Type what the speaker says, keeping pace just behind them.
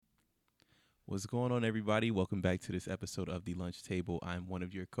What's going on, everybody? Welcome back to this episode of The Lunch Table. I'm one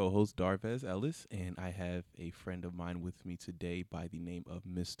of your co-hosts, Darvez Ellis, and I have a friend of mine with me today by the name of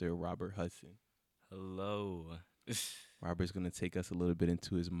Mr. Robert Hudson. Hello. Robert's going to take us a little bit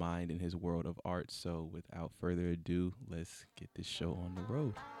into his mind and his world of art. So without further ado, let's get this show on the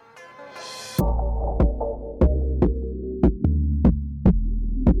road.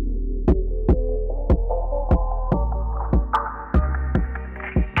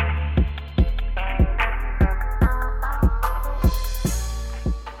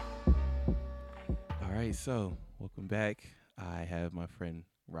 All right, so welcome back. I have my friend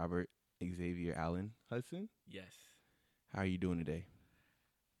Robert Xavier Allen Hudson. Yes. How are you doing today?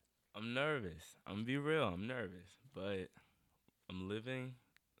 I'm nervous. I'm gonna be real. I'm nervous, but I'm living,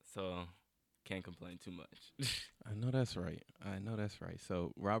 so can't complain too much. I know that's right.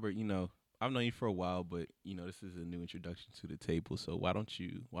 So, Robert, I've known you for a while, but this is a new introduction to the table. So, why don't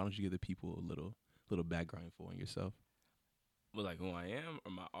you give the people a little background info on yourself? But like who I am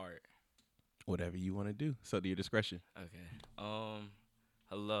or my art? Whatever you want to do. So, to your discretion. Okay.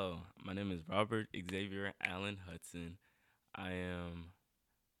 Hello. My name is Robert Xavier Allen Hudson. I am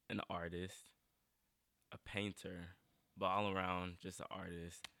an artist, a painter, but all around just an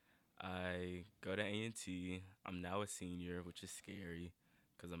artist. I go to A&T. I'm now a senior, which is scary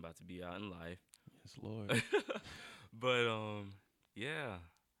because I'm about to be out in life. Yes, Lord. But yeah,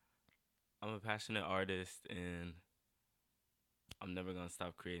 I'm a passionate artist, and I'm never gonna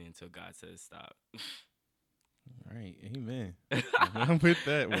stop creating until God says stop. All right. Amen. I'm with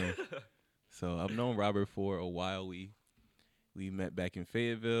that one. So, I've known Robert for a while. We met back in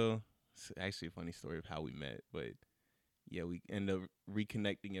Fayetteville. It's actually a funny story of how we met, but yeah, we ended up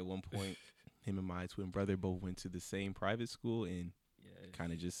reconnecting at one point. Him and my twin brother both went to the same private school and Yes.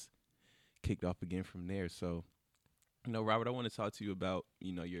 kind of just kicked off again from there. So, Robert, I want to talk to you about,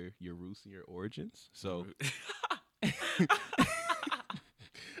 your roots and your origins. So,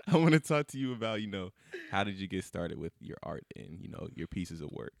 I want to talk to you about, how did you get started with your art and, your pieces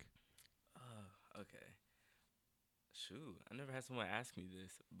of work? Okay. Shoot, I never had someone ask me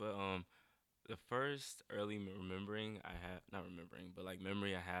this, but the first early remembering I have, not remembering, but like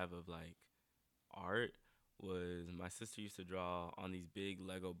memory I have of like art was my sister used to draw on these big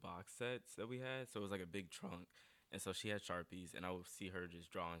Lego box sets that we had. So it was like a big trunk. And so she had Sharpies and I would see her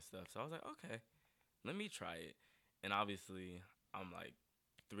just drawing stuff. So I was like, okay, let me try it. And obviously I'm like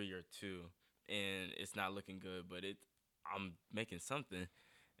 3 or 2 and it's not looking good, but I'm making something.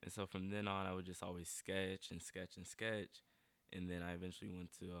 And so from then on I would just always sketch and sketch and sketch. And then I eventually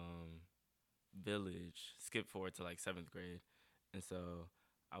went to Village, skip forward to like 7th grade. And so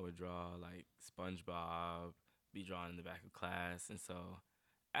I would draw like SpongeBob, be drawing in the back of class. And so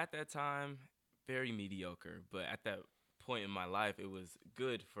at that time, very mediocre. But at that point in my life, it was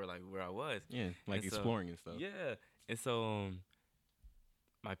good for like where I was. Yeah, like And so, exploring and stuff. yeah. And so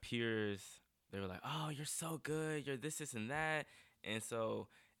my peers, they were like, oh, you're so good. You're this, and that. And so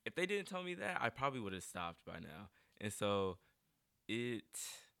if they didn't tell me that, I probably would have stopped by now. And so it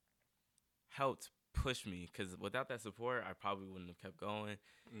helped push me because without that support, I probably wouldn't have kept going.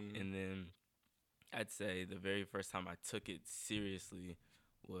 And then I'd say the very first time I took it seriously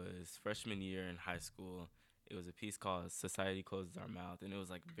was freshman year in high school. It was a piece called Society Closes Our Mouth, and it was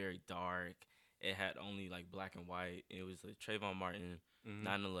like very dark. It had only like black and white. It was like Trayvon Martin,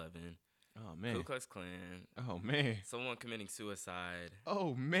 9/11, Oh, man. Ku Klux Klan, Oh, man. someone committing suicide.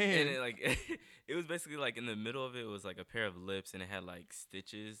 Oh, man. And it like it was basically like in the middle of it was like a pair of lips, and it had like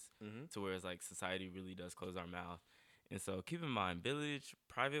stitches to where it's like society really does close our mouth. And so keep in mind, Village,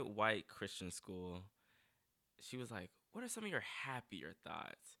 private white Christian school. She was like, what are some of your happier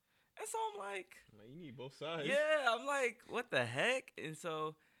thoughts? And so I'm like, You need both sides. yeah, I'm like, what the heck? And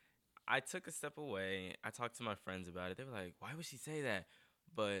so I took a step away. I talked to my friends about it. They were like, why would she say that?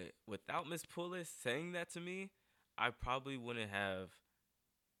 But without Miss Pullis saying that to me, I probably wouldn't have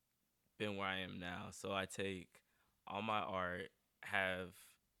been where I am now. So I take all my art, have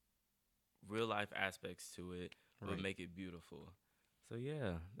real life aspects to it, but Right. make it beautiful. So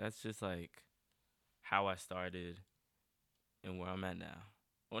yeah, that's just like how I started and where I'm at now.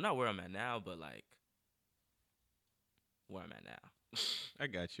 Well, not where I'm at now, but like where I'm at now. I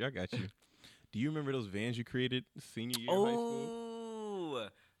got you. Do you remember those vans you created senior year of high school? Oh,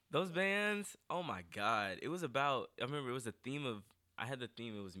 those bands. Oh my God. It was about, I remember it was a theme of, I had the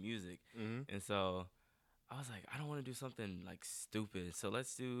theme, it was music. And so I was like, I don't want to do something like stupid. So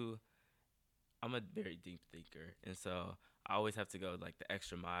I'm a very deep thinker. And so I always have to go like the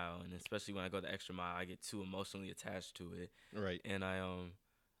extra mile. And especially when I go the extra mile, I get too emotionally attached to it. Right. And I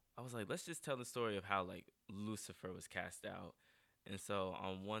was like, let's just tell the story of how like Lucifer was cast out. And so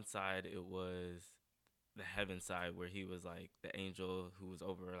on one side it was the heaven side where he was like the angel who was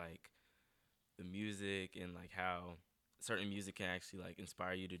over like the music and like how certain music can actually like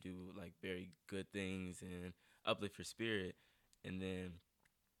inspire you to do like very good things and uplift your spirit. And then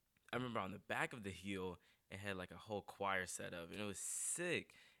I remember on the back of the heel it had like a whole choir set up and it was sick.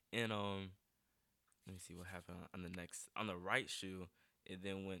 And let me see what happened on the next on the right shoe. It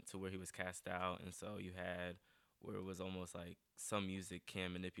then went to where he was cast out, and so you had where it was almost like some music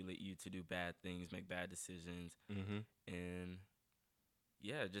can manipulate you to do bad things, make bad decisions, Mm-hmm. and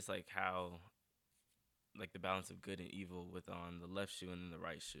yeah, just like how like the balance of good and evil with on the left shoe and then the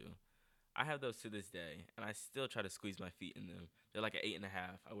right shoe. I have those to this day, and I still try to squeeze my feet in them. They're like an 8.5.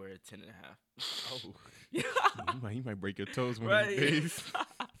 I wear a 10.5. Oh, Yeah, you might break your toes one of right. these days.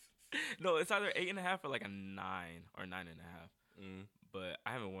 No, it's either 8.5 or like a 9 or 9.5. Mm. But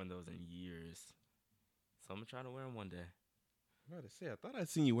I haven't worn those in years, so I'm gonna try to wear them one day. I'm about to say, I thought I'd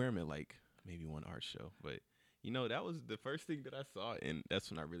seen you wear them at like maybe one art show, but that was the first thing that I saw, and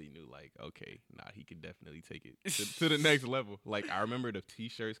that's when I really knew, like, okay, nah, he could definitely take it to the next level. Like, I remember the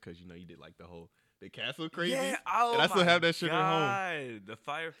T-shirts because you did like the castle crazy, Yeah, oh and I still my have that shirt at home. God, the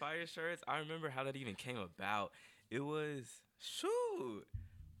fire shirts. I remember how that even came about. It was shoot.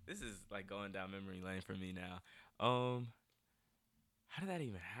 This is like going down memory lane for me now. How did that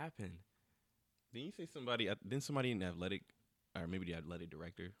even happen? Didn't you say somebody in the athletic, or maybe the athletic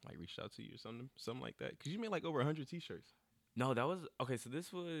director, like reached out to you or something like that? Because you made like over 100 T-shirts. No, that was okay. So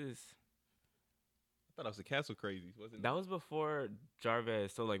this was I thought it was the Castle Crazies, wasn't it? that was before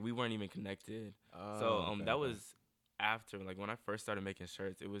Jarvis. So like we weren't even connected. So Okay, that okay. was after like when I first started making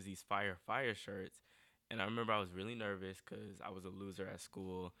shirts. It was these fire shirts, and I remember I was really nervous because I was a loser at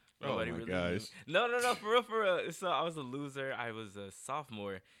school. Nobody my really gosh. knew. No, for real, for real. So I was a loser. I was a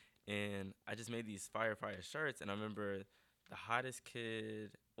sophomore, and I just made these fire shirts. And I remember the hottest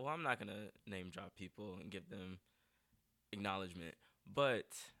kid. Well, I'm not gonna name drop people and give them acknowledgement, but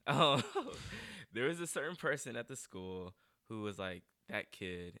there was a certain person at the school who was like that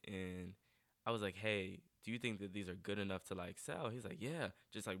kid, and I was like, hey, do you think that these are good enough to like sell? He's like, yeah,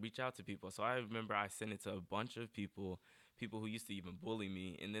 just like reach out to people. So I remember I sent it to a bunch of people who used to even bully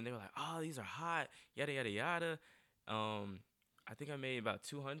me, and then they were like, oh, these are hot, yada yada yada. I think I made about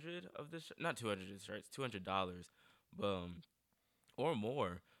 200 of this, not 200 shirts, $200, or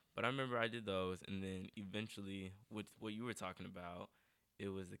more. But I remember I did those, and then eventually, with what you were talking about, it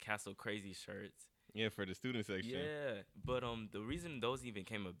was the Castle Crazy shirts. Yeah, for the student section. Yeah, but the reason those even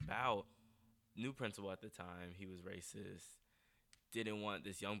came about, new principal at the time, he was racist, didn't want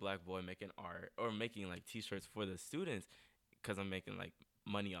this young black boy making art or making like T-shirts for the students, because I'm making like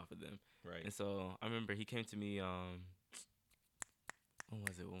money off of them. Right. And so I remember he came to me. When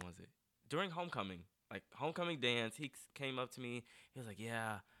was it? During homecoming, like homecoming dance. He came up to me. He was like,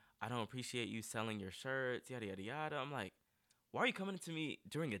 "Yeah, I don't appreciate you selling your shirts, yada yada yada." I'm like, "Why are you coming to me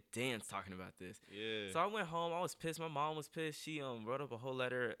during a dance talking about this?" Yeah. So I went home. I was pissed. My mom was pissed. She wrote up a whole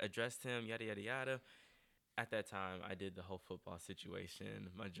letter, addressed him, yada yada yada. At that time, I did the whole football situation.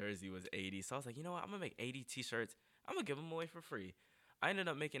 My jersey was 80, so I was like, you know what? I'm gonna make 80 T-shirts. I'm gonna give them away for free. I ended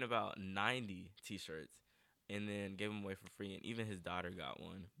up making about 90 T-shirts, and then gave them away for free. And even his daughter got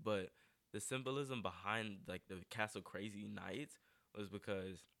one. But the symbolism behind like the Castle Crazy Nights was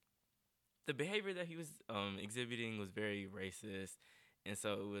because the behavior that he was exhibiting was very racist, and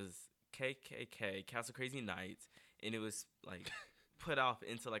so it was KKK Castle Crazy Nights, and it was like put off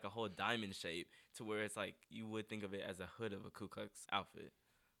into like a whole diamond shape to where it's like you would think of it as a hood of a Ku Klux outfit.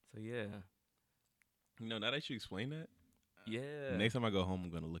 So yeah, Now that you explain that, yeah. next time I go home, I'm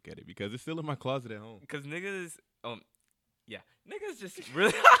gonna look at it because it's still in my closet at home. Cause niggas, yeah, niggas just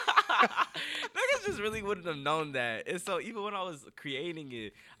really, niggas just really wouldn't have known that. And so even when I was creating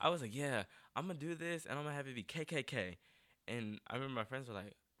it, I was like, yeah, I'm gonna do this, and I'm gonna have it be KKK. And I remember my friends were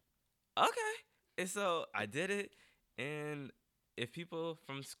like, okay. And so I did it, and if people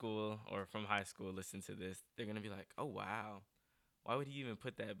from school or from high school listen to this, they're gonna be like, oh wow, why would he even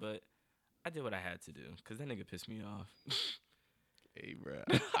put that? But I did what I had to do, cause that nigga pissed me off. Hey, bro.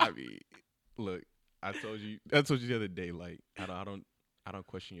 I mean, look, I told you the other day, like I don't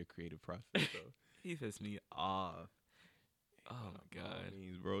question your creative process. So He pissed me off. Oh my by all god.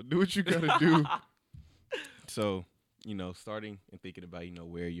 means, bro, do what you gotta do. So, starting and thinking about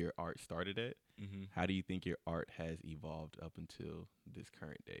where your art started at. Mm-hmm. How do you think your art has evolved up until this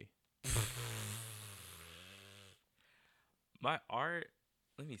current day? My art.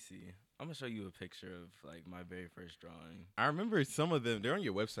 Let me see. I'm gonna show you a picture of like my very first drawing. I remember some of them. They're on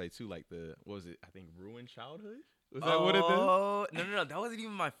your website too. Like what was it? I think Ruined Childhood. Was that what it is? Oh no! That wasn't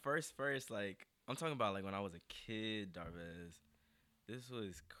even my first. Like I'm talking about like when I was a kid, Darvez. This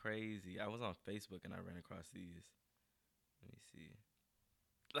was crazy. I was on Facebook and I ran across these. Let me see.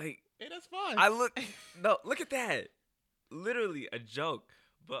 Like, Hey, that's fine. I look. No, look at that. Literally a joke.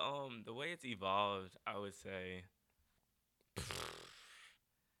 But the way it's evolved, I would say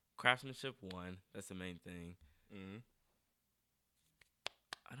craftsmanship one. That's the main thing. Mm-hmm.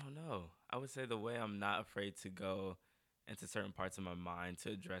 I don't know. I would say the way I'm not afraid to go into certain parts of my mind to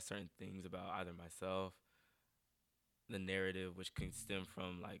address certain things about either myself, the narrative, which can stem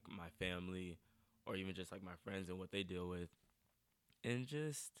from like my family or even just like my friends and what they deal with, and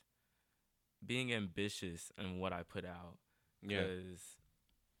just being ambitious in what I put out. Yeah. Because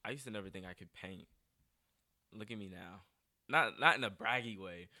I used to never think I could paint. Look at me now. Not in a braggy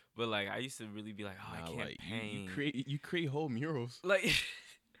way, but like I used to really be like, oh, I can't like, paint. You create whole murals. Like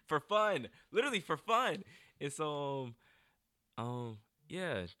for fun, literally for fun. And so,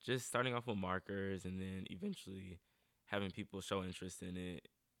 yeah, just starting off with markers and then eventually having people show interest in it,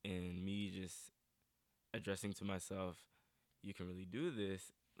 and me just addressing to myself, you can really do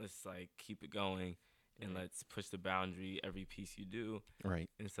this. Let's like keep it going, and let's push the boundary every piece you do. Right.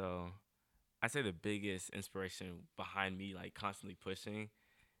 And so I say the biggest inspiration behind me like constantly pushing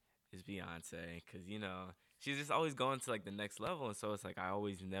is Beyonce, because she's just always going to like the next level, and so it's like I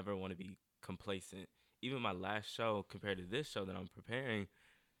always never want to be complacent. Even my last show compared to this show that I'm preparing,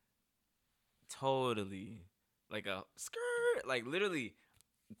 totally like a skirt, like literally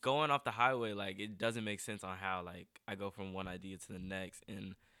going off the highway. Like it doesn't make sense on how like I go from one idea to the next,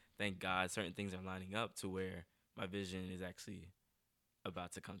 and thank God certain things are lining up to where my vision is actually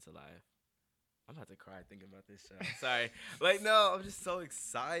about to come to life. I'm about to cry thinking about this show. Sorry. Like, no, I'm just so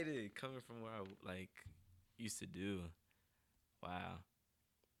excited coming from where I, like, used to do. Wow.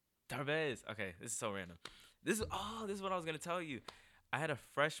 Darvez. Okay, this is so random. This is what I was going to tell you. I had a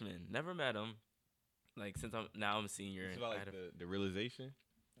freshman. Never met him. Like, since I'm a senior. It's about, like, the realization?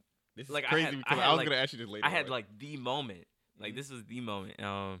 This is like, crazy because I was going to ask you this later. I had, like, the moment. Like, this was the moment.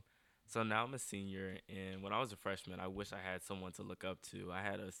 So now I'm a senior, and when I was a freshman, I wish I had someone to look up to. I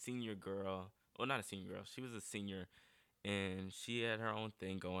had a senior girl. Well, not a senior girl. She was a senior, and she had her own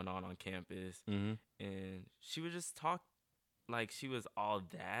thing going on campus. Mm-hmm. And she would just talk like she was all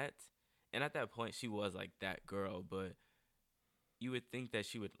that. And at that point, she was like that girl. But you would think that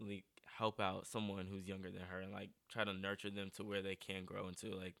she would like help out someone who's younger than her and like try to nurture them to where they can grow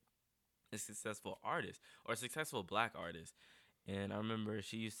into like a successful artist or a successful Black artist. And I remember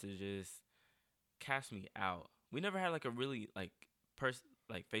she used to just cast me out. We never had like a really like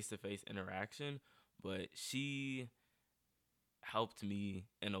face-to-face interaction, but she helped me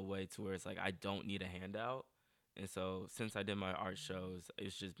in a way to where it's like I don't need a handout. And so since I did my art shows,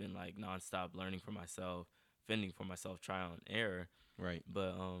 it's just been like nonstop learning for myself, fending for myself, trial and error. Right.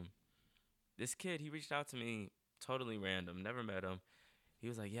 But this kid, he reached out to me totally random, never met him. He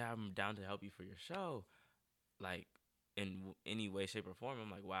was like, yeah, I'm down to help you for your show, like in any way, shape, or form.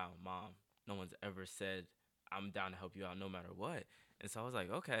 I'm like, wow, Mom, no one's ever said I'm down to help you out no matter what. And so I was like,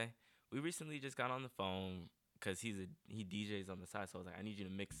 okay. We recently just got on the phone because he DJs on the side. So I was like, I need you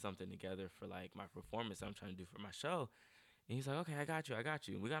to mix something together for like my performance that I'm trying to do for my show. And he's like, okay, I got you.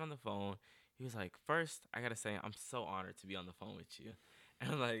 And we got on the phone. He was like, first, I got to say, I'm so honored to be on the phone with you.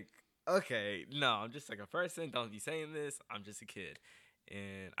 And I'm like, okay, no, I'm just like a person. Don't be saying this. I'm just a kid.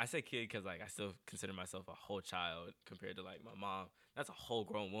 And I say kid because like I still consider myself a whole child compared to like my mom. That's a whole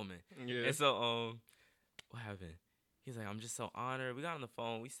grown woman. Yeah. And so what happened? He's like, I'm just so honored. We got on the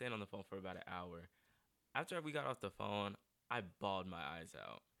phone. We stayed on the phone for about an hour. After we got off the phone, I bawled my eyes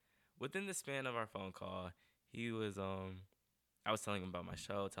out. Within the span of our phone call, he was I was telling him about my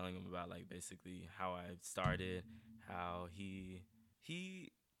show, telling him about like basically how I started, how he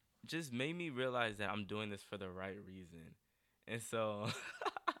just made me realize that I'm doing this for the right reason. And so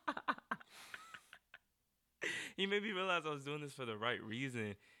he made me realize I was doing this for the right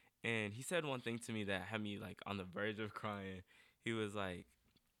reason. And he said one thing to me that had me like on the verge of crying. He was like,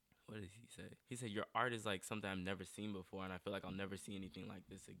 what did he say? He said, your art is like something I've never seen before, and I feel like I'll never see anything like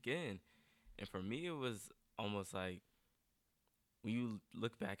this again. And for me, it was almost like when you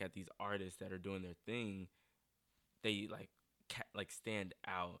look back at these artists that are doing their thing, they like stand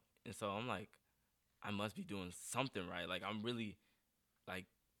out. And so I'm like, I must be doing something right. Like I'm really like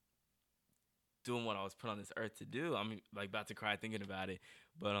doing what I was put on this earth to do. I'm like about to cry thinking about it.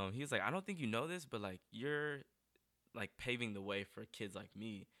 But he was like, I don't think you know this, but like you're like paving the way for kids like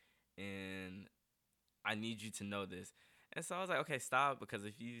me, and I need you to know this. And so I was like, okay, stop, because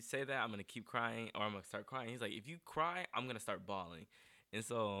if you say that, I'm gonna keep crying or I'm gonna start crying. He's like, if you cry, I'm gonna start bawling. And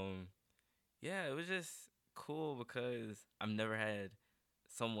so yeah, it was just cool because I've never had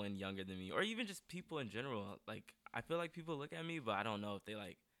someone younger than me, or even just people in general. Like, I feel like people look at me, but I don't know if they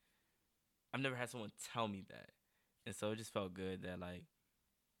like. I've never had someone tell me that, and so it just felt good that like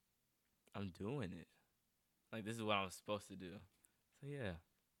I'm doing it. Like, this is what I'm supposed to do. So yeah,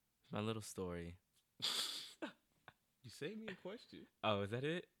 it's my little story. You saved me a question. Oh, is that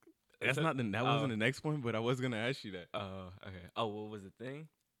it? That's not the. That wasn't the next point, but I was gonna ask you that. Oh, okay. Oh, what was the thing?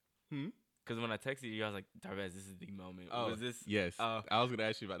 Hmm. Because when I texted you, I was like, Darvez, this is the moment. Oh, was this? Yes. Oh, I was gonna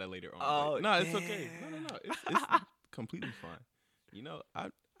ask you about that later on. Oh, No, it's okay. damn. No. It's completely fine. You know, I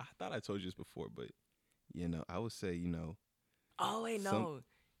thought I told you this before, but you know, I would say, you know. Oh wait, no.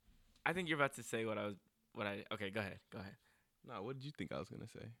 I think you're about to say what I. Okay, go ahead. No, what did you think I was gonna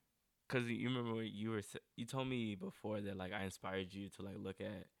say? Cause you remember when you told me before that like I inspired you to like look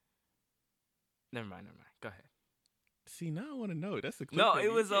at. Never mind. Go ahead. See, now I want to know. That's a clip. No,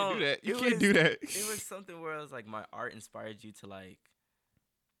 it was you can't do that. You it can't was- do that. It was something where it was like my art inspired you to like.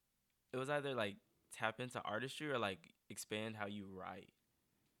 It was either like tap into artistry or like expand how you write.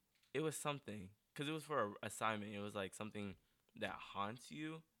 It was something because it was for an assignment. It was like something that haunts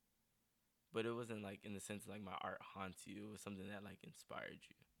you, but it wasn't like in the sense like my art haunts you. It was something that like inspired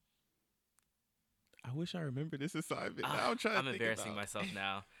you. I wish I remember this assignment. Now I'm trying. I'm to think embarrassing about. myself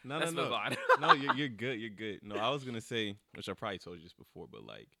now. No, Let's no, move no. on. No, you're good. You're good. No, I was gonna say, which I probably told you this before, but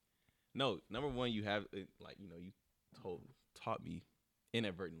like, no. Number one, you have like, you know, you taught me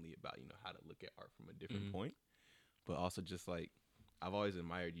inadvertently about, you know, how to look at art from a different point, but also just like I've always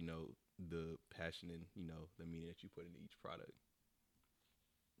admired, you know, the passion and, you know, the meaning that you put into each product.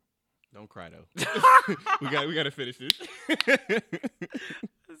 Don't cry though. we got to finish this. I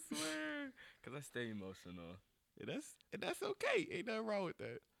swear, cause I stay emotional. That's okay. Ain't nothing wrong with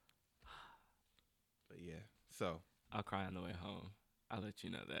that. But yeah, so I'll cry on the way home. I'll let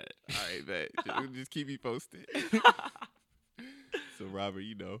you know that. all right, bet. Just keep me posted. So Robert,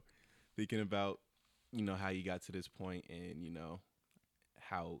 you know, thinking about, you know, how you got to this point and, you know,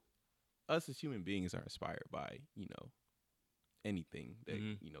 how us as human beings are inspired by, you know, anything that,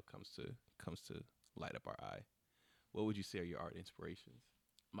 you know, comes to light up our eye. What would you say are your art inspirations?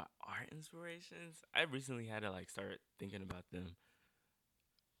 My art inspirations? I recently had to like start thinking about them.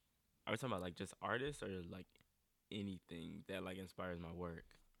 Are we talking about like just artists or like anything that like inspires my work?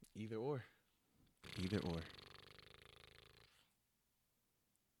 Either or.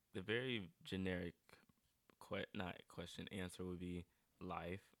 The very generic answer would be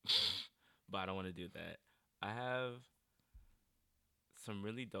life. But I don't want to do that. I have some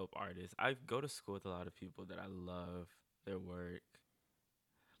really dope artists. I go to school with a lot of people that I love their work.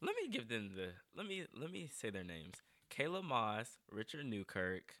 Let me give them let me say their names. Kayla Moss, Richard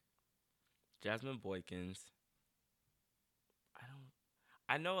Newkirk, Jasmine Boykins.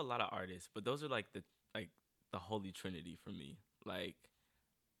 I know a lot of artists, but those are like the holy trinity for me. Like,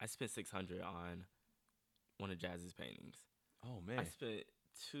 I spent $600 on one of Jazz's paintings. Oh man. I spent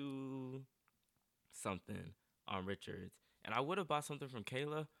 $2 something on Richard's, and I would have bought something from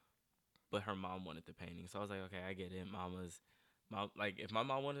Kayla, but her mom wanted the painting, so I was like, okay, I get it. Like, if my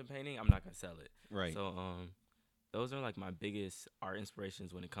mom wanted a painting, I'm not gonna sell it. Right. So those are like my biggest art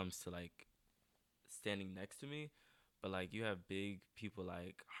inspirations when it comes to like standing next to me. But like, you have big people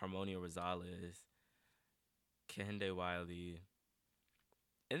like Harmonia Rosales, Kehinde Wiley,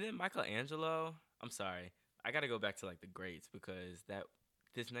 and then Michelangelo. I'm sorry, I gotta go back to like the greats, because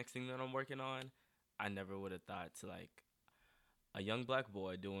this next thing that I'm working on, I never would have thought to like a young black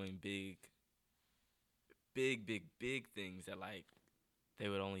boy doing big things that like they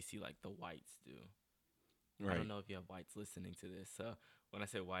would only see like the whites do. Right. I don't know if you have whites listening to this, so when I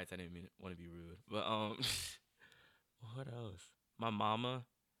say whites, I didn't want to be rude. But what else? My mama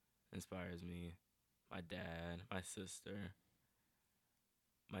inspires me. My dad, my sister,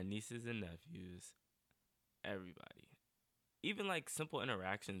 my nieces and nephews, everybody. Even like simple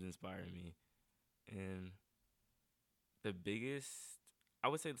interactions inspire me. And the biggest, I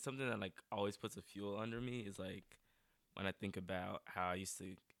would say something that like always puts a fuel under me is like when I think about how I used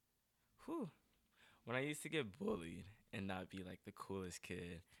to, when I used to get bullied and not be like the coolest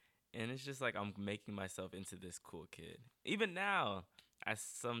kid. And it's just like I'm making myself into this cool kid. Even now, I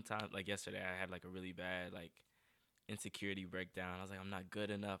sometimes, like yesterday, I had like a really bad like insecurity breakdown. I was like, I'm not good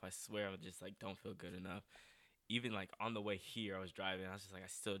enough. I swear I just like don't feel good enough. Even like on the way here, I was driving. I was just like, I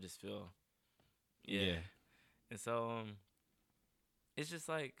still just feel, yeah. And so it's just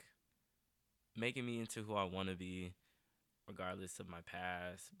like making me into who I want to be, regardless of my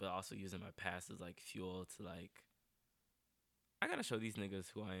past, but also using my past as like fuel to like, I gotta show these niggas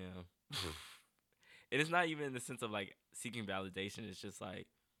who I am. And it's not even in the sense of like seeking validation. It's just like,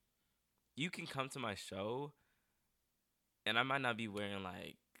 you can come to my show And I might not be wearing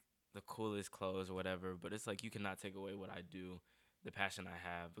like the coolest clothes or whatever, but it's like you cannot take away what I do, the passion I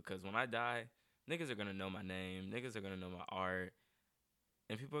have. Because when I die, niggas are gonna know my name, niggas are gonna know my art,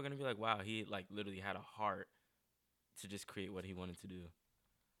 and people are gonna be like, wow, he like literally had a heart to just create what he wanted to do.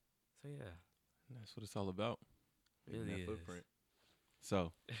 So yeah, That's what it's all about. Making really that is. footprint.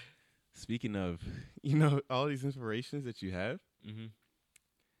 So, speaking of, all these inspirations that you have,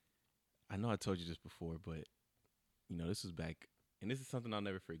 I know I told you this before, but, this was back, and this is something I'll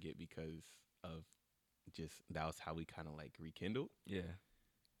never forget because of that was how we kind of like rekindled. Yeah.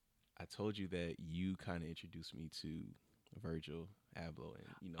 I told you that you kind of introduced me to Virgil Abloh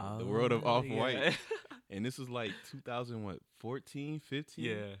and, the world of Off-White. Yeah. And this was like 2014, 15?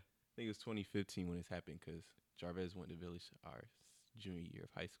 Yeah. I think it was 2015 when this happened because Jarvis went to Village our junior year of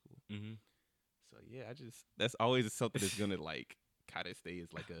high school. Mm-hmm. So yeah, that's always something that's gonna like kind of stay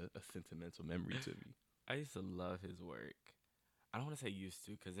as like a sentimental memory to me. I used to love his work. I don't want to say used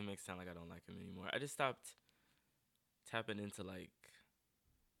to because it makes it sound like I don't like him anymore. I just stopped tapping into like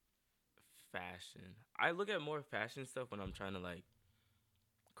fashion. I look at more fashion stuff when I'm trying to like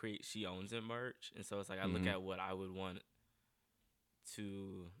create She Owns It merch, and so it's like I look at what I would want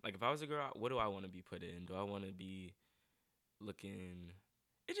to like if I was a girl. What do I want to be put in? Do I want to be looking?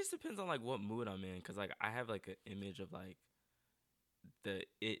 It just depends on like what mood I'm in, because like I have like an image of like the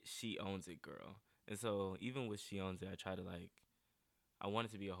She Owns It girl, and so even with She Owns It, I try to like I want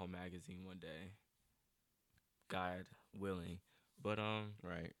it to be a whole magazine one day, God willing. But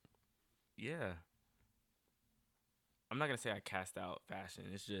Right. yeah, I'm not gonna say I cast out fashion.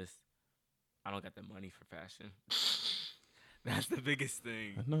 It's just I don't got the money for fashion. That's the biggest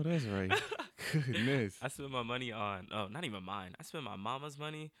thing. I know that's right. Goodness. I spend my money on not even mine. I spend my mama's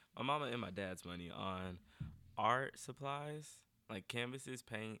money, my mama and my dad's money on art supplies, like canvases,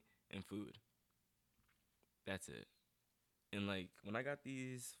 paint, and food. That's it. And like when I got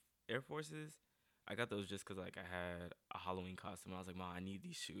these Air Forces, I got those just because like I had a Halloween costume. I was like, Mom, I need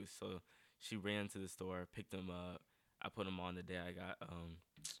these shoes. So she ran to the store, picked them up. I put them on the day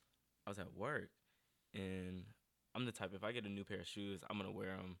I was at work, and I'm the type, if I get a new pair of shoes, I'm gonna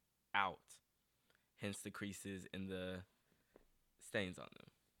wear them out. Hence the creases and the stains on them.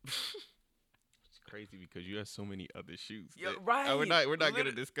 It's crazy because you have so many other shoes. Yeah, right. We're not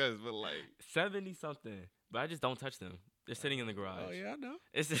gonna discuss, but like 70 something, but I just don't touch them. They're sitting in the garage. Oh yeah, I know.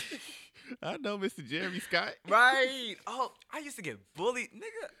 It's I know, Mr. Jeremy Scott. right. Oh, I used to get bullied,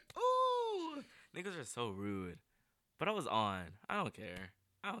 nigga. Ooh, niggas are so rude. But I was on. I don't care.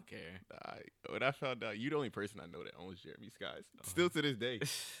 When I found out, you the only person I know that owns Jeremy Scott. Still to this day.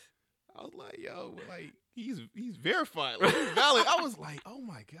 I was like, yo, like he's verified, like he's valid. I was like, oh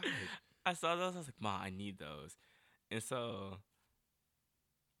my god. I saw those. I was like, Mom, I need those. And so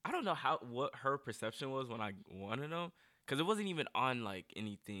I don't know what her perception was when I wanted them, because it wasn't even on like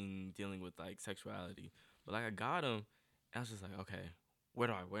anything dealing with like sexuality. But like I got them, and I was just like, okay, where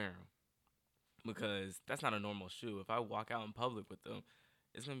do I wear them? Because that's not a normal shoe. If I walk out in public with them,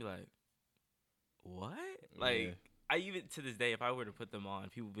 it's gonna be like, what? Like Yeah. I even to this day, if I were to put them on,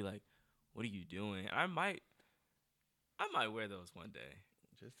 people would be like, what are you doing? I might wear those one day.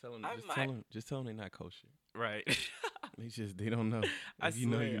 Just tell them they're not kosher. Right. They don't know. I If swear. you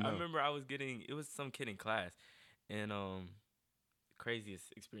know, you know. I remember it was some kid in class, and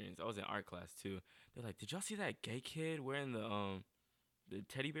craziest experience. I was in art class too. They're like, did y'all see that gay kid wearing the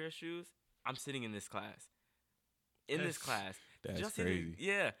teddy bear shoes? I'm sitting in this class. This class. Did y'all That's see crazy.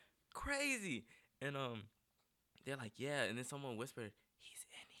 Yeah, crazy. And they're like, yeah, and then someone whispered, he's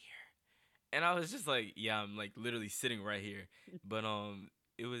in here. And I was just like, yeah, I'm like literally sitting right here. But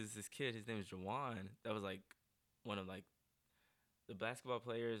it was this kid, his name is Jawan, that was like one of like the basketball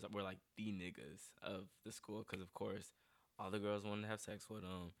players were like the niggas of the school, because of course all the girls wanted to have sex with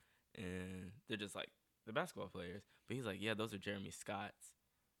him, and they're just like the basketball players. But he's like, yeah, those are Jeremy Scott's.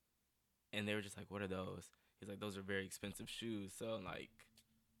 And they were just like, what are those? He's like, those are very expensive shoes. So like,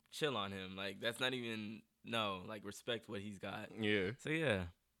 chill on him. Like that's not even like respect what he's got. Yeah. So yeah,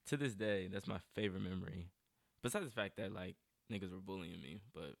 to this day, that's my favorite memory. Besides the fact that like niggas were bullying me,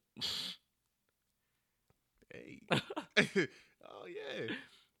 but Hey. Oh yeah. so,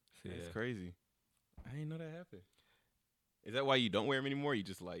 yeah. That's crazy. I didn't know that happened. Is that why you don't wear them anymore? You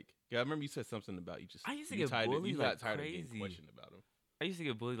just like, yeah, I remember you said something about you just. I used to you get tired bullied you got like tired crazy. of getting questioned about them. I used to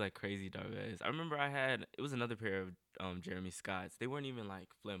get bullied like crazy, Darvez. I remember it was another pair of Jeremy Scott's. They weren't even like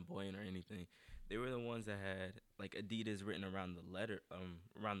flamboyant or anything. They were the ones that had like Adidas written around the letter,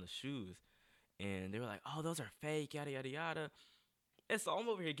 around the shoes. And they were like, oh, those are fake, yada, yada, yada. And so I'm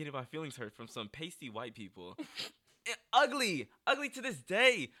over here getting my feelings hurt from some pasty white people. And ugly to this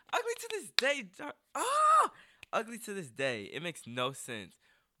day. ugly to this day. It makes no sense.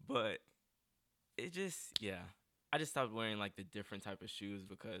 But it just, yeah. I just stopped wearing like the different type of shoes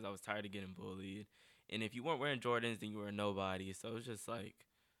because I was tired of getting bullied. And if you weren't wearing Jordans, then you were a nobody. So it was just like,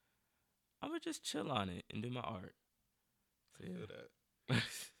 I'm gonna just chill on it and do my art. So, I yeah. feel that.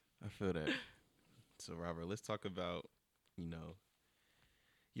 I feel that. So Robert, let's talk about, you know,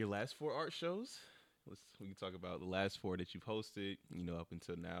 your last 4 art shows. We can talk about the last 4 that you've hosted, up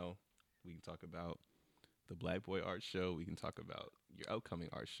until now. We can talk about the Black Boy Art Show. We can talk about your upcoming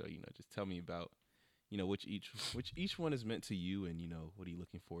art show. Just tell me about, which one is meant to you, and what are you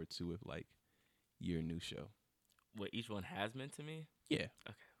looking forward to with like your new show? What each one has meant to me? Yeah.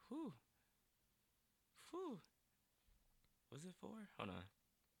 Okay. Whew. Was it 4? Hold on.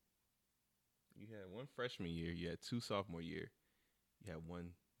 You had 1 freshman year. You had 2 sophomore year. You had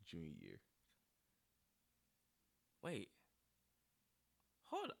 1 junior year. Wait.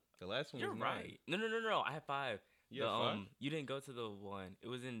 Hold on. The last one You're was 9. right. No. I had 5. You had 5? You didn't go to the one. It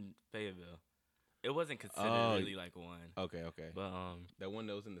was in Fayetteville. It wasn't considered really like one. Okay. But that one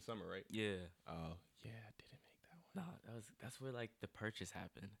that was in the summer, right? yeah. Oh, yeah, I didn't make that one. No, that's where like the purchase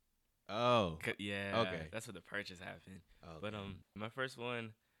happened. Oh. Yeah. Okay. That's where the purchase happened. Okay. But my first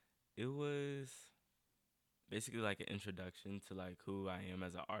one, it was basically like an introduction to like who I am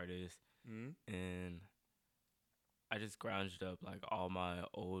as an artist, and I just grounded up like all my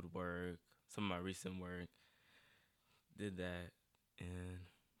old work, some of my recent work, did that, and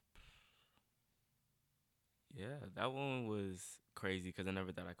yeah, that one was crazy because I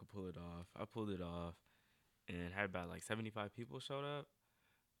never thought I could pull it off. I pulled it off, and had about like 75 people showed up.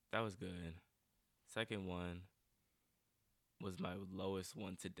 That was good. Second one was my lowest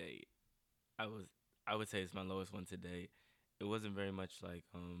one to date. I would say it's my lowest one to date. It wasn't very much like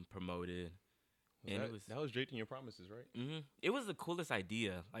promoted. And that was Draped in Your Promises, right? It was the coolest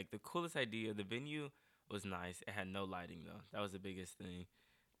idea. Like the coolest idea. The venue was nice. It had no lighting though. That was the biggest thing.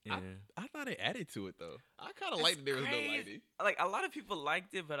 And I thought it added to it though. I kind of liked that there was no lighting. Like a lot of people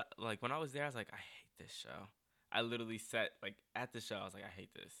liked it, but like when I was there, I was like, I hate this show. I literally sat like at the show. I was like, I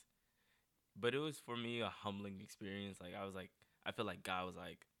hate this. But it was for me a humbling experience. Like I was like, I feel like God was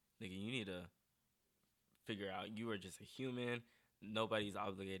like, nigga, you need to figure out you are just a human. Nobody's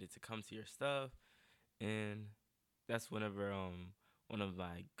obligated to come to your stuff. And that's whenever one of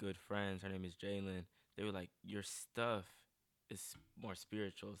my good friends, her name is Jalen, they were like, your stuff is more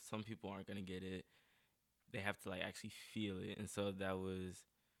spiritual. Some people aren't gonna get it. They have to like actually feel it. And so that was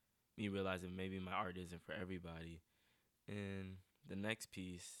me realizing maybe my art isn't for everybody. And the next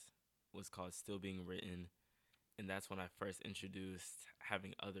piece was called Still Being Written. And that's when I first introduced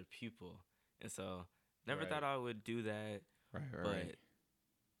having other people. And so never thought I would do that. But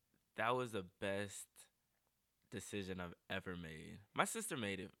that was the best decision I've ever made. My sister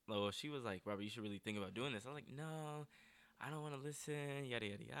made it. Well, she was like, Robert, you should really think about doing this. I was like, no, I don't want to listen, yada,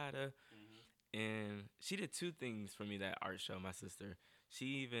 yada, yada. And she did 2 things for me that art show, my sister.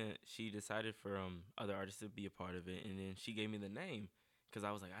 She decided for other artists to be a part of it. And then she gave me the name because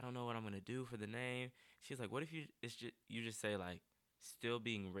I was like, I don't know what I'm going to do for the name. She's like, what if you just say like, Still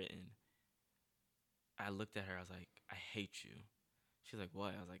Being Written? I looked at her. I was like, I hate you. She's like,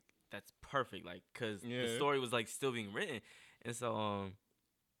 what? I was like, that's perfect. Like, because the story was like still being written. And so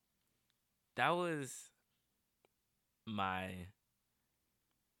that was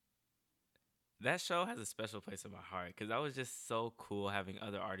that show has a special place in my heart because that was just so cool having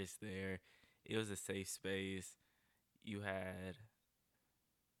other artists there. It was a safe space. You had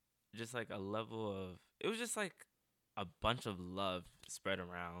just like a level of, it was just like a bunch of love spread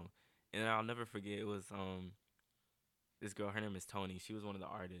around. And I'll never forget, it was this girl, her name is Tony. She was one of the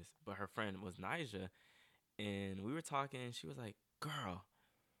artists, but her friend was Nija. And we were talking, and she was like, girl,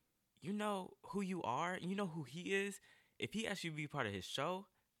 you know who you are? You know who he is? If he asks you to be part of his show,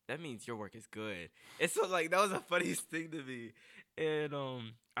 that means your work is good. And so, like, that was the funniest thing to me. And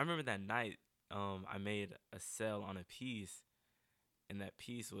I remember that night, I made a sale on a piece. And that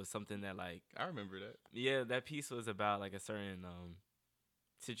piece was something that, like... I remember that. Yeah, that piece was about, like, a certain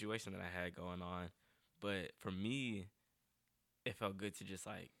situation that I had going on. But for me, it felt good to just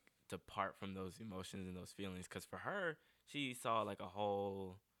like depart from those emotions and those feelings, because for her, she saw like a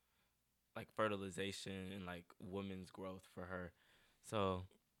whole like fertilization and like women's growth for her. So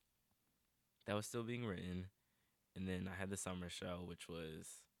that was Still Being Written. And then I had the summer show, which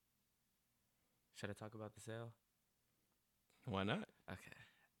was, should I talk about the sale? Why not? Okay.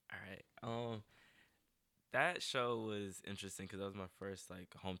 All right. That show was interesting because that was my first like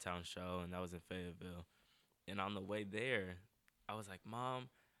hometown show, and that was in Fayetteville. And on the way there, I was like, Mom,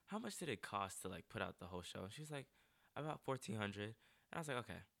 how much did it cost to like put out the whole show? And she was like, about $1,400. And I was like,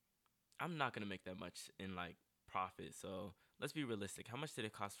 okay, I'm not gonna make that much in like profit. So let's be realistic. How much did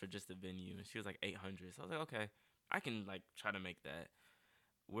it cost for just the venue? And she was like 800. So I was like, okay, I can like try to make that.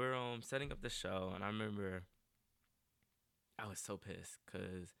 We're setting up the show, and I remember I was so pissed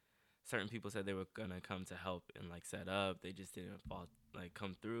because certain people said they were gonna come to help and like set up. They just didn't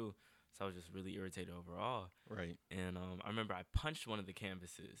come through. So I was just really irritated overall. Right. And I remember I punched one of the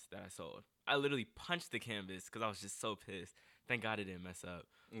canvases that I sold. I literally punched the canvas because I was just so pissed. Thank God it didn't mess up.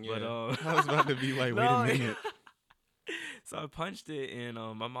 Yeah. But I was about to be like, wait a minute. So I punched it, and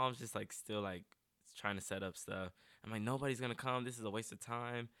my mom's just like still like trying to set up stuff. I'm like, nobody's gonna come. This is a waste of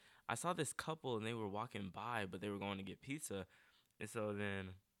time. I saw this couple, and they were walking by, but they were going to get pizza. And so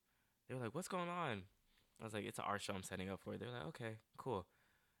then they were like, what's going on? I was like, it's an art show I'm setting up for. They were like, okay, cool.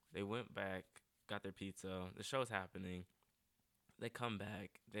 They went back, got their pizza. The show's happening. They come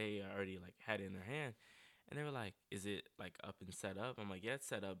back. They already like had it in their hand, and they were like, "Is it like up and set up?" I'm like, "Yeah, it's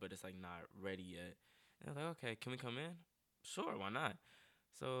set up, but it's like not ready yet." And they're like, "Okay, can we come in?" Sure, why not?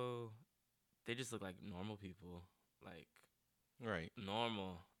 So they just look like normal people, like Right.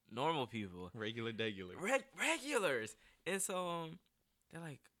 normal people, Regular, degular. regulars. And so they're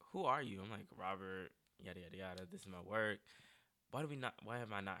like, "Who are you?" I'm like, "Robert, yada yada yada. This is my work. Why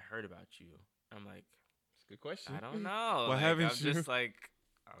have I not heard about you?" I'm like, It's a good question. I don't know. Why like, haven't I'm you? just like,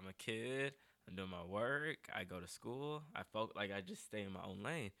 I'm a kid. I'm doing my work. I go to school. I felt like I just stay in my own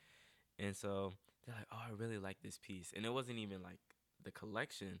lane. And so they're like, "Oh, I really like this piece." And it wasn't even like the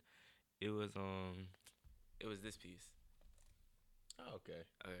collection. It was this piece. Oh, okay.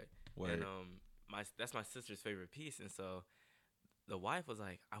 Okay. Word. And that's my sister's favorite piece. And so the wife was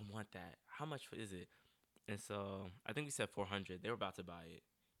like, "I want that. How much is it?" And so I think we said 400. They were about to buy it.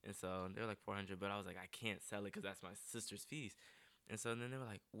 And so they were like 400, but I was like, I can't sell it because that's my sister's piece. And so then they were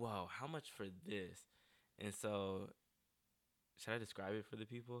like, whoa, how much for this? And so, should I describe it for the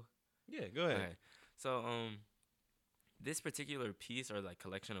people? Yeah, go ahead. Okay. So, this particular piece or like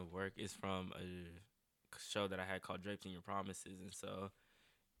collection of work is from a show that I had called Draped in Your Promises. And so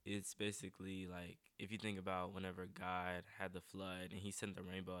it's basically like, if you think about whenever God had the flood and he sent the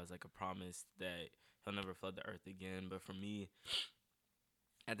rainbow as like a promise that he'll never flood the earth again. But for me,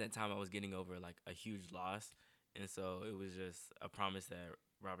 at that time I was getting over like a huge loss, and so it was just a promise that,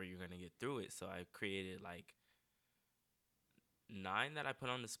 Robert, you're gonna get through it. So I created like 9 that I put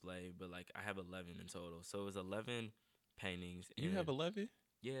on display, but like I have 11 in total. So it was 11 paintings. You have 11?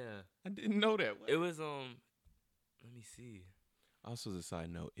 Yeah. I didn't know that. It was let me see. Also, as a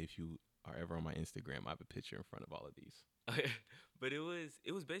side note, if you are ever on my Instagram, I have a picture in front of all of these. But it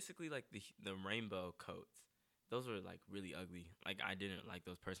was basically like the rainbow coats. Those were like really ugly. Like I didn't like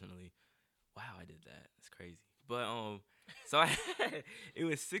those personally. Wow, I did that. That's crazy. But so it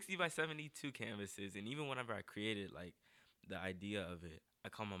was 60 by 72 canvases, and even whenever I created like the idea of it, I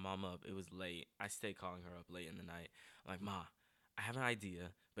called my mom up. It was late. I stayed calling her up late in the night. I'm like, "Ma, I have an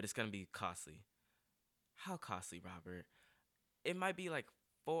idea, but it's gonna be costly." How costly, Robert? It might be like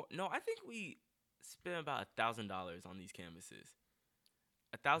No, I think we spent about $1,000 on these canvases.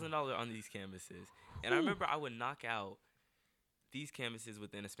 $1,000 on these canvases, and I remember I would knock out these canvases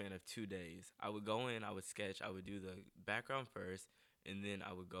within a span of 2 days. I would go in, I would sketch, I would do the background first, and then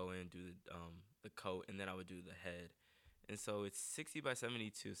I would go in and do the coat, and then I would do the head. And so it's 60 by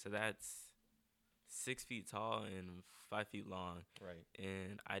 72, so that's 6 feet tall and 5 feet long. Right.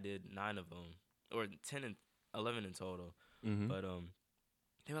 And I did 9 of them, or 10 and 11 in total. Mm-hmm. But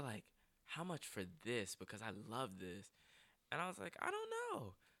they were like, "How much for this? Because I love this." And I was like, "I don't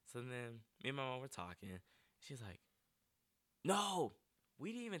know." So then me and my mom were talking. She's like, "No,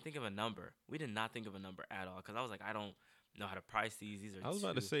 we didn't even think of a number. We did not think of a number at all." Because I was like, "I don't know how to price these. These are." I was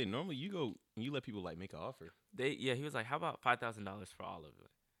about to say, normally you let people like make an offer. He was like, "How about $5,000 for all of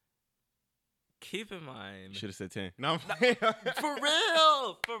it?" Keep in mind, Should have said 10. No, for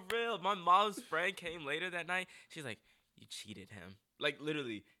real. My mom's friend came later that night. She's like, "You cheated him." Like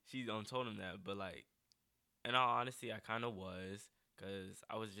literally, she told him that. But like, in all honesty, I kind of was, because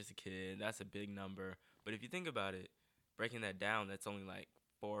I was just a kid. That's a big number. But if you think about it, breaking that down, that's only like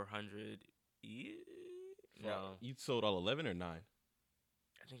 400. No, You sold all 11 or 9?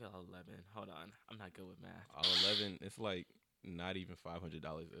 I think 11. Hold on, I'm not good with math. All 11. It's like not even $500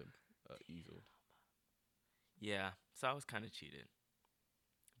 a easel. Yeah, so I was kind of cheated.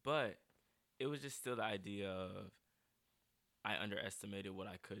 But it was just still the idea of I underestimated what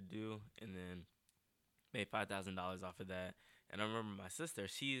I could do, and then made $5,000 off of that. And I remember my sister,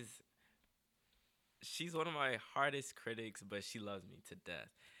 she's one of my hardest critics, but she loves me to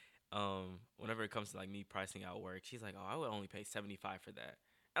death. Whenever it comes to like me pricing out work, she's like, "Oh, I would only pay $75 for that."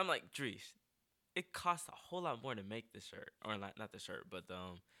 I'm like, "Dreesh, it costs a whole lot more to make the shirt, or not the shirt, but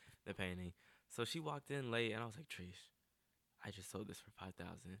the painting." So she walked in late, and I was like, Trish, I just sold this for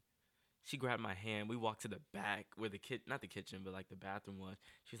 5,000. She grabbed my hand. We walked to the back where not the kitchen, but like the bathroom was.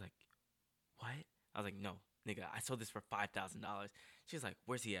 She was like, what? I was like, no, nigga, I sold this for $5,000. She was like,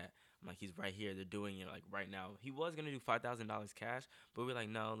 where's he at? I'm like, he's right here. They're doing it like right now. He was gonna do $5,000 cash, but we're like,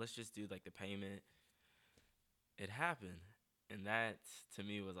 no, let's just do like the payment. It happened, and that to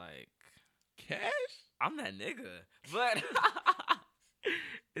me was like, Cash? I'm that nigga. But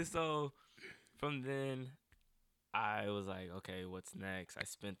and so from then, I was like, okay, what's next? I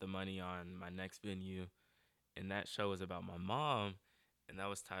spent the money on my next venue, and that show was about my mom, and that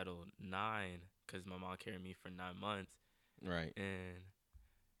was titled 9 because my mom carried me for 9 months. Right. And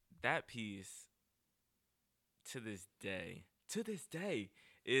that piece to this day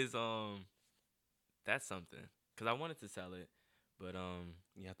is that's something because I wanted to sell it, but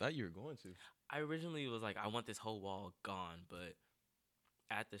Yeah, I thought you were going to. I originally was like, I want this whole wall gone, but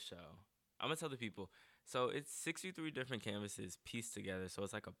at the show, I'm gonna tell the people. So it's 63 different canvases pieced together, so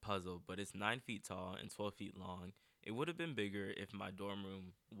it's like a puzzle, but it's 9 feet tall and 12 feet long. It would have been bigger if my dorm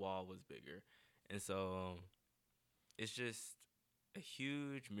room wall was bigger, and so it's just a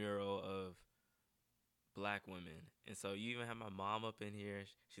huge mural of black women. And so you even have my mom up in here.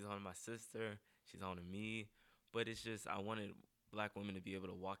 She's holding my sister. She's holding me. But it's just I wanted black women to be able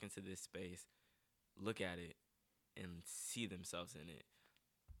to walk into this space, look at it, and see themselves in it.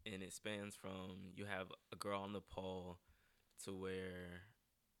 And it spans from you have a girl on the pole to where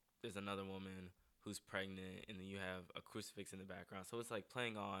there's another woman who's pregnant, and then you have a crucifix in the background. So it's like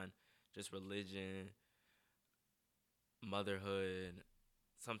playing on just religion, motherhood,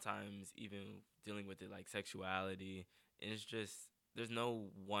 sometimes even dealing with it like sexuality. And it's just there's no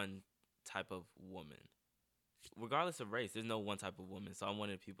one type of woman. Regardless of race, there's no one type of woman. So I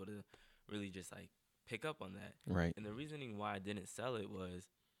wanted people to really just like pick up on that. Right. And the reasoning why I didn't sell it was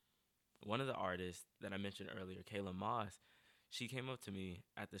one of the artists that I mentioned earlier, Kayla Moss, she came up to me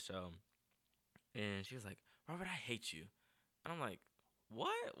at the show and she was like, Robert, I hate you. And I'm like,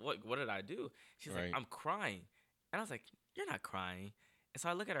 what did I do? She's like, I'm crying. And I was like, you're not crying. And so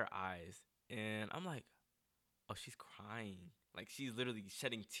I look at her eyes and I'm like, oh, she's crying. Like she's literally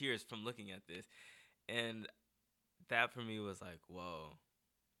shedding tears from looking at this. And that for me was like, whoa,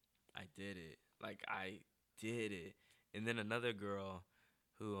 I did it. Like I did it. And then another girl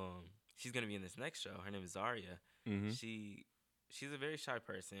who she's gonna be in this next show. Her name is Zaria. Mm-hmm. She's a very shy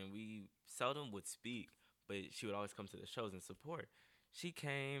person. We seldom would speak, but she would always come to the shows and support. She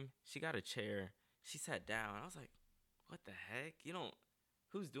came. She got a chair. She sat down. I was like, what the heck?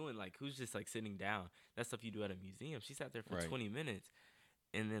 Who's just like sitting down? That's stuff you do at a museum. She sat there for 20 minutes.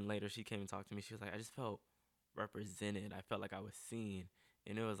 And then later she came and talked to me. She was like, I just felt represented. I felt like I was seen.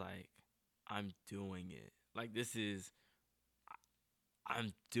 And it was like, I'm doing it. Like,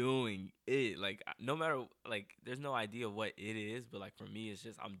 I'm doing it. Like, no matter, like, there's no idea what it is. But, like, for me, it's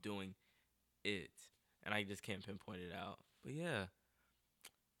just I'm doing it. And I just can't pinpoint it out. But, yeah.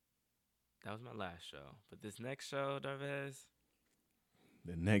 That was my last show. But this next show, Darvez.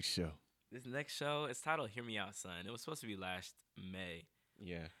 The next show. This next show, it's titled Hear Me Out, Son. It was supposed to be last May.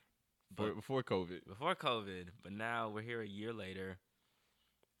 Yeah. Before COVID. Before COVID. But now we're here a year later.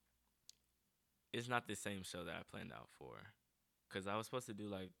 It's not the same show that I planned out for. Because I was supposed to do,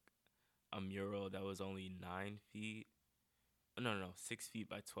 like, a mural that was only 9 feet. No, 6 feet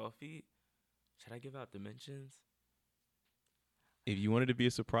by 12 feet. Should I give out dimensions? If you wanted to be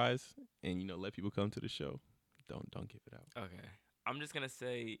a surprise and, you know, let people come to the show, don't give it out. Okay. I'm just going to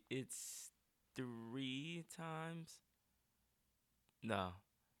say it's 3 times. No.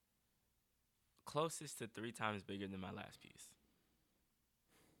 Closest to 3 times bigger than my last piece.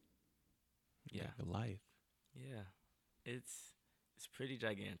 Yeah. Like a life. Yeah. It's pretty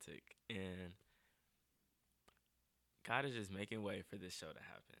gigantic. And God is just making way for this show to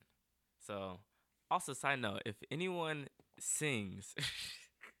happen. So, also, side note, if anyone sings,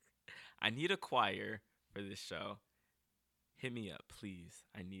 I need a choir for this show. Hit me up, please.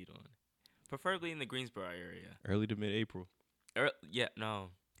 I need one. Preferably in the Greensboro area. Early to mid-April. No.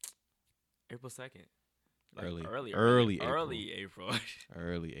 April 2nd. Like early April.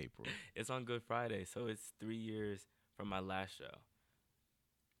 Early April. It's on Good Friday, so it's 3 years from my last show.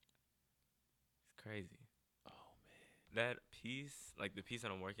 It's crazy. Oh, man. That piece, like the piece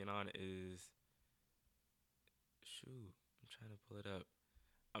that I'm working on is... Shoot, I'm trying to pull it up.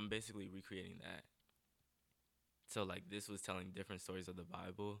 I'm basically recreating that. So, like, this was telling different stories of the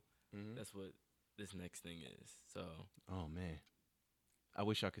Bible. Mm-hmm. That's what this next thing is. So... Oh, man. I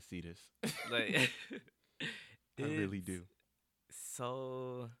wish I could see this. Like... I really do.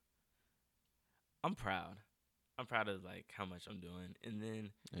 So... I'm proud. I'm proud of, like, how much I'm doing. And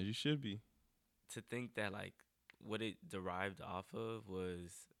then... As you should be. to think that like what it derived off of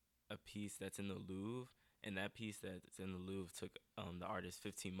was a piece that's in the Louvre, and that piece that's in the Louvre took the artist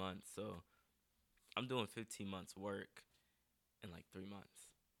 15 months. So I'm doing 15 months work in like 3 months,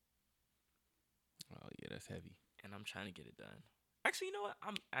 Oh yeah, that's heavy. and I'm trying to get it done. Actually, you know what?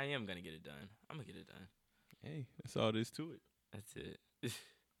 I am gonna get it done. I'm gonna get it done. Hey, that's all there is to it. That's it.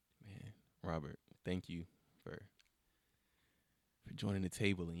 Man, Robert, thank you for joining the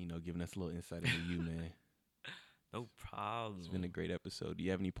table and giving us a little insight into you, man. No problem. It's been a great episode. Do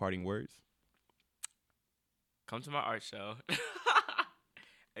you have any parting words? Come to my art show.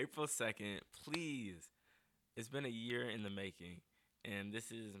 April 2nd, please. It's been a year in the making, and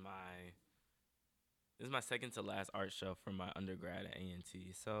this is my second to last art show from my undergrad at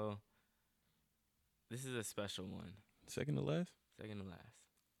A&T. So this is a special one. Second to last? Second to last.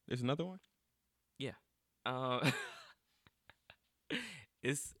 There's another one? Yeah.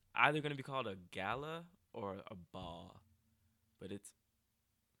 It's either going to be called a gala or a ball, but it's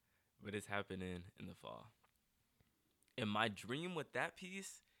happening in the fall. And my dream with that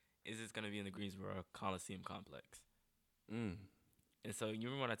piece is it's going to be in the Greensboro Coliseum complex. Mm. And so you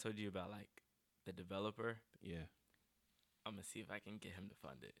remember when I told you about like the developer? Yeah. I'm going to see if I can get him to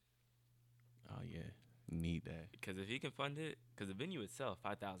fund it. Oh, yeah. Need that. Because if he can fund it, because the venue itself,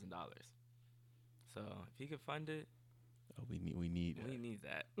 $5,000. So if he can fund it, oh, we need that. We need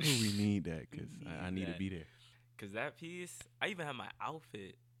that. We need that because I need to be there. Because that piece, I even have my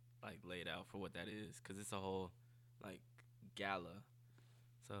outfit like laid out for what that is, because it's a whole like gala.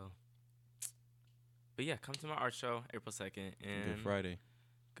 So, but yeah, come to my art show April 2nd and Good Friday.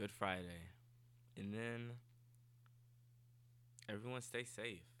 Good Friday, and then everyone stay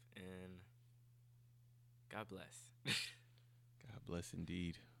safe and God bless. God bless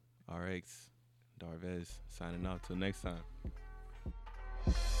indeed. RX Darvez signing out. Till next time.